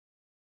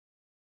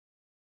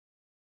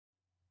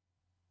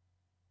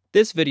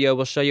This video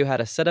will show you how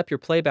to set up your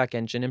playback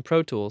engine in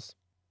Pro Tools.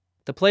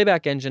 The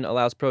playback engine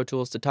allows Pro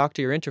Tools to talk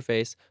to your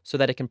interface so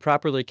that it can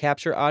properly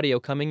capture audio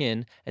coming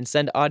in and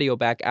send audio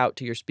back out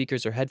to your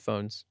speakers or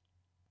headphones.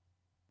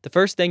 The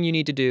first thing you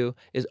need to do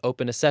is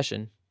open a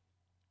session.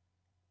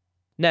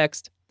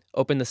 Next,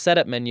 open the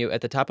Setup menu at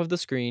the top of the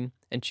screen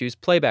and choose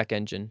Playback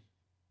Engine.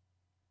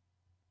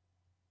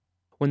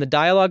 When the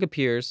dialog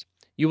appears,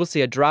 you will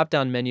see a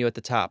drop-down menu at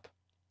the top.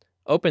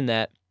 Open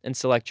that and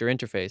select your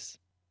interface.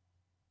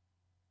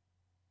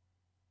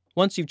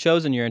 Once you've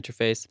chosen your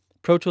interface,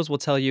 Pro Tools will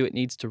tell you it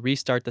needs to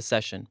restart the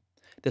session.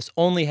 This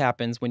only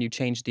happens when you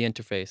change the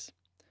interface.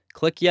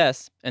 Click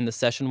Yes, and the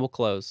session will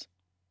close.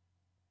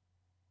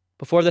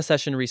 Before the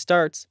session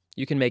restarts,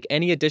 you can make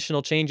any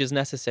additional changes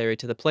necessary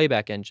to the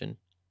playback engine.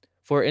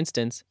 For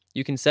instance,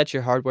 you can set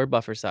your hardware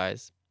buffer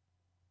size.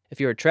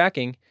 If you are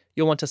tracking,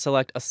 you'll want to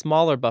select a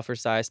smaller buffer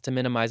size to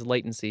minimize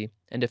latency,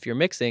 and if you're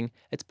mixing,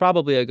 it's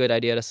probably a good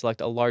idea to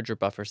select a larger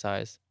buffer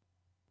size.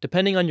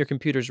 Depending on your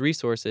computer's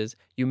resources,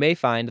 you may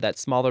find that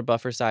smaller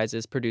buffer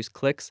sizes produce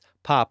clicks,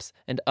 pops,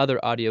 and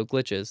other audio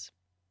glitches.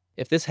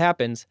 If this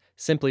happens,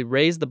 simply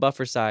raise the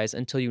buffer size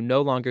until you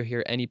no longer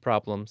hear any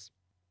problems.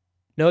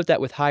 Note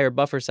that with higher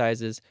buffer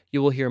sizes,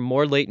 you will hear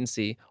more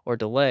latency or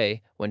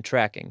delay when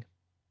tracking.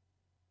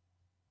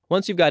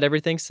 Once you've got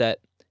everything set,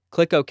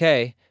 click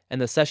OK,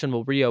 and the session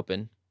will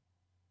reopen.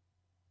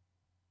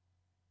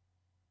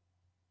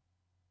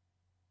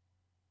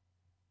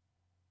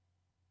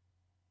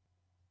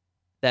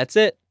 That's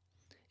it.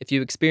 If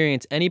you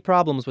experience any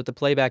problems with the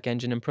playback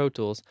engine in Pro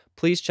Tools,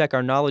 please check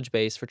our knowledge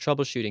base for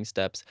troubleshooting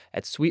steps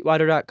at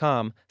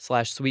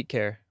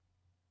sweetwater.com/sweetcare.